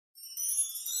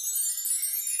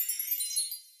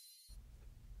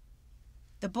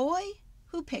The Boy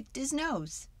Who Picked His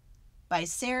Nose by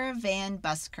Sara Van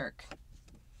Buskirk.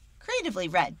 Creatively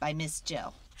read by Miss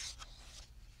Jill.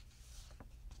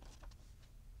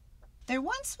 There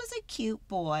once was a cute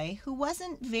boy who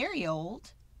wasn't very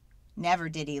old. Never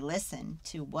did he listen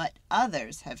to what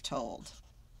others have told.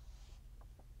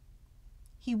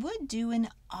 He would do an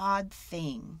odd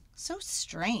thing, so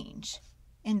strange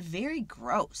and very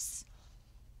gross.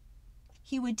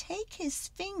 He would take his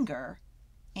finger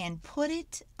and put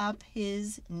it up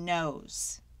his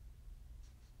nose.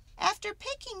 After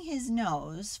picking his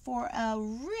nose for a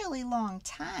really long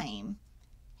time,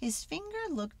 his finger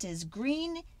looked as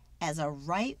green as a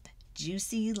ripe,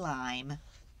 juicy lime.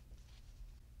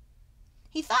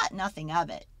 He thought nothing of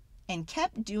it and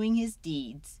kept doing his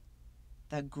deeds.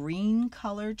 The green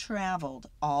color traveled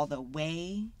all the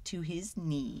way to his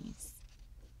knees.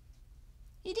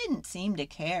 He didn't seem to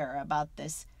care about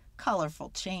this colorful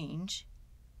change.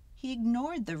 He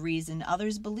ignored the reason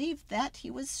others believed that he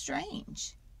was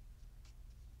strange.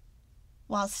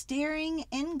 While staring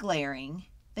and glaring,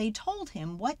 they told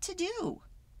him what to do.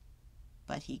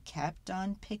 But he kept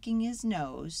on picking his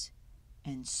nose,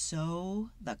 and so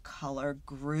the color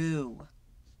grew.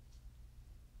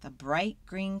 The bright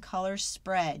green color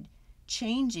spread,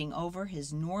 changing over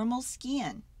his normal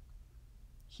skin.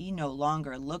 He no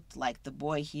longer looked like the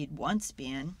boy he'd once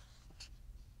been.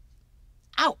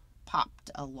 Out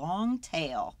popped a long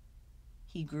tail.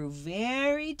 He grew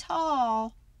very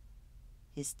tall.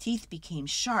 His teeth became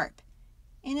sharp,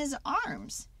 and his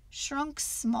arms shrunk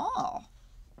small.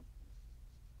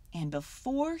 And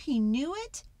before he knew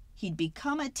it, he'd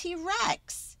become a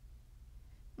T-Rex.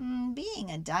 Being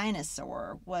a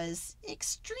dinosaur was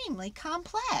extremely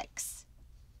complex.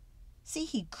 See,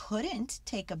 he couldn't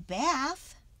take a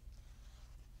bath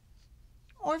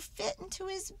or fit into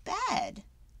his bed.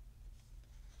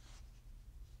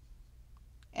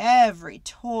 Every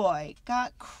toy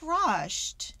got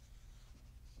crushed.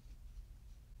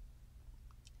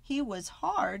 He was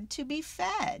hard to be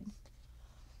fed.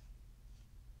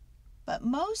 But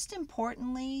most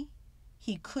importantly,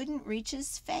 he couldn't reach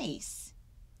his face.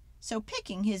 So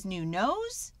picking his new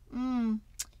nose, an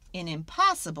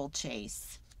impossible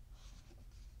chase.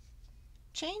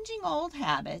 Changing old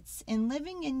habits and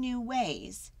living in new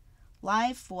ways,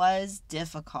 life was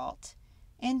difficult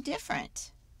and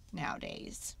different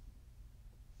nowadays.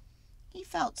 He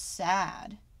felt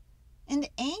sad and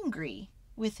angry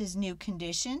with his new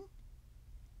condition.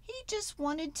 He just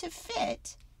wanted to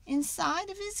fit inside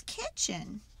of his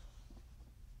kitchen.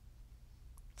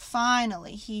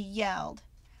 Finally, he yelled,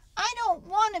 "I don't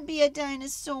want to be a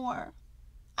dinosaur.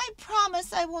 I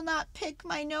promise I will not pick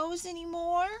my nose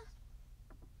anymore."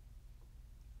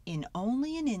 In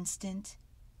only an instant,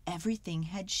 everything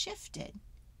had shifted.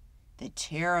 The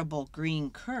terrible green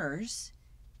curse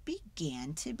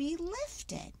began to be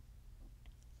lifted.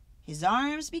 His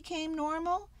arms became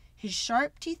normal, his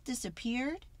sharp teeth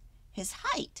disappeared, his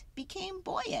height became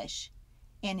boyish,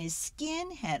 and his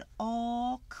skin had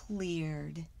all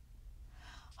cleared.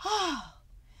 "Oh,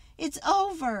 it's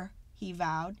over," he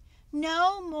vowed.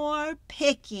 "No more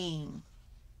picking."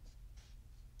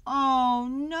 Oh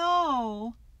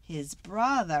no, his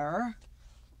brother.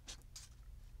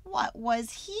 What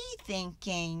was he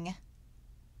thinking?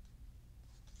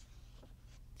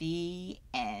 The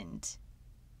end.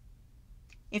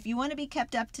 If you want to be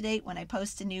kept up to date when I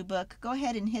post a new book, go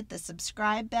ahead and hit the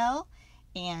subscribe bell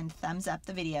and thumbs up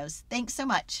the videos. Thanks so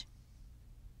much.